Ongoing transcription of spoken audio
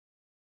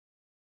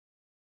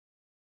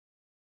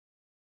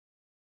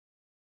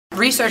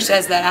research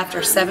says that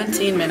after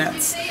 17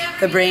 minutes,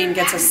 the brain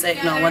gets a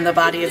signal when the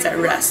body is at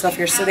rest. So if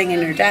you're sitting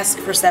in your desk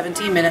for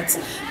 17 minutes,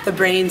 the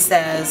brain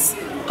says,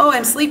 oh,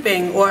 I'm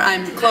sleeping, or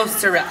I'm close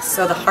to rest.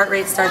 So the heart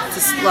rate starts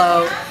to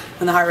slow.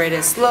 When the heart rate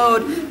is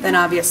slowed, then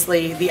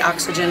obviously the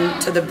oxygen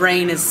to the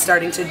brain is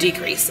starting to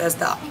decrease.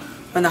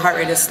 When the heart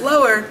rate is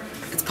slower,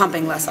 it's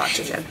pumping less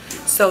oxygen.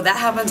 So that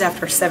happens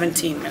after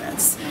 17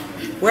 minutes.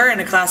 We're in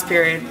a class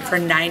period for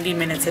 90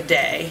 minutes a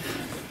day.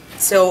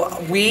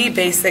 So we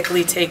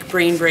basically take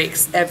brain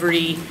breaks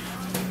every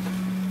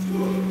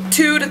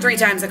 2 to 3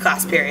 times a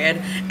class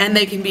period, and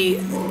they can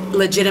be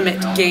legitimate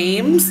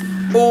games,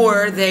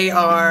 or they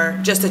are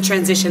just a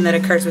transition that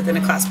occurs within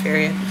a class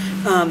period.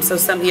 So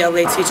some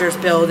ELA teachers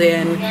build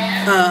in,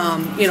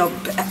 you know,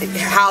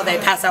 how they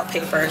pass out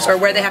papers or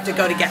where they have to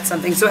go to get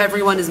something, so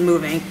everyone is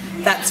moving.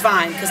 That's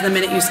fine, because the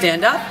minute you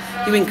stand up,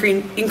 you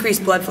increase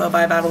blood flow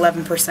by about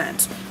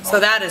 11%. So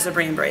that is a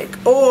brain break.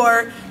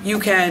 Or you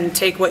can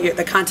take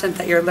the content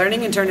that you're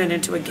learning and turn it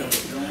into a game.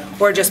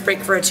 Or just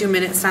break for a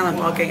 2-minute silent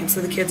ball game, so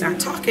the kids aren't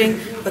talking,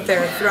 but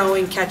they're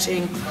throwing,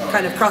 catching,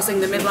 kind of crossing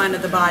the midline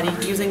of the body,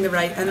 using the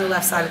right and the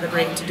left side of the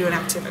brain to do an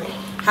activity.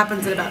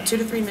 Happens in about 2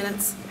 to 3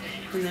 minutes,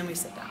 and then we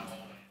sit down.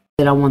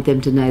 I want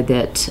them to know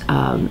that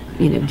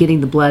you know,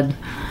 getting the blood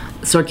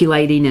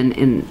circulating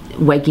and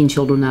waking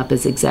children up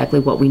is exactly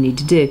what we need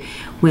to do.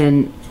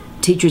 When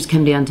teachers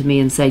come down to me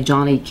and say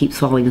Johnny keeps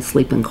falling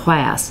asleep in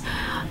class,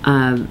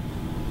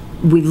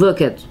 we look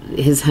at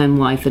his home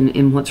life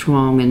and what's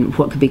wrong and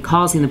what could be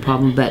causing the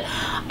problem, but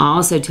I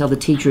also tell the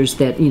teachers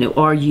that, you know,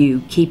 are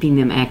you keeping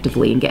them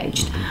actively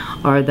engaged?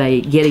 Are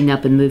they getting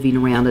up and moving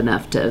around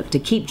enough to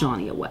keep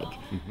Johnny awake?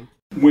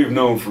 We've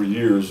known for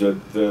years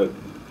that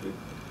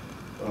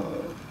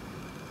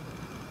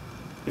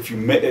if you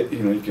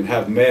know, you can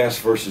have mass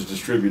versus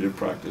distributed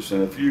practice,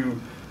 and if you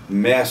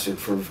mass it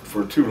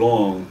for too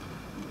long,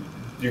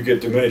 you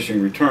get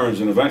diminishing returns,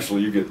 and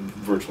eventually you get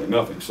virtually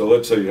nothing. So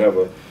let's say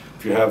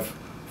if you have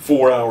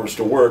 4 hours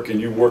to work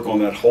and you work on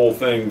that whole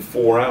thing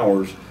 4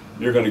 hours,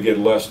 you're going to get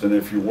less than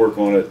if you work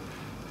on it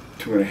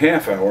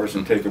 2.5 hours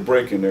and take a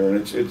break in there.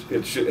 And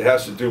it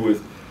has to do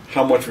with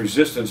how much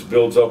resistance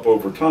builds up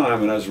over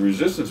time, and as the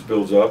resistance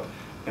builds up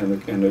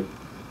and the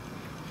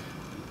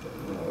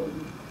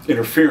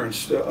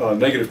interference,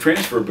 negative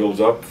transfer builds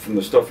up from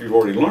the stuff you've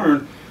already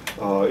learned,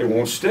 it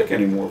won't stick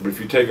anymore. But if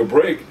you take a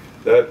break,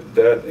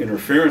 that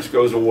interference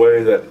goes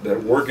away,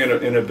 that work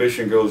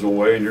inhibition goes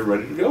away, and you're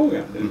ready to go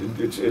again.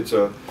 It's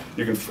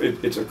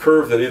a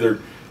curve that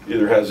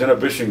either has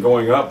inhibition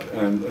going up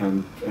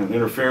and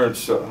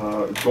interference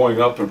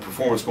going up and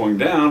performance going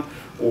down,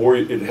 or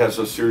it has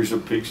a series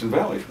of peaks and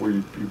valleys where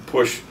you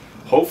push,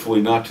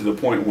 hopefully not to the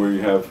point where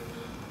you have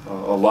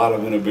a lot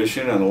of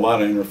inhibition and a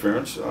lot of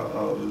interference.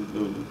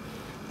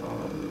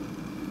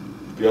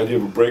 The idea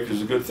of a break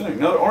is a good thing.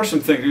 Now, there are some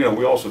things, you know,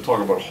 we also talk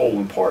about whole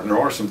and part, and there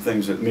are some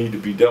things that need to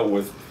be dealt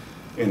with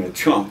in a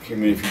chunk. I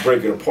mean, if you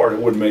break it apart, it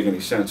wouldn't make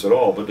any sense at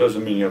all, but it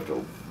doesn't mean you have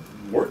to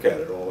work at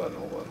it all that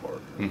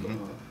hard.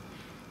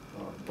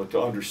 But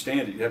to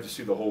understand it, you have to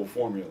see the whole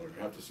formula,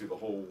 you have to see the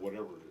whole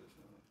whatever it is.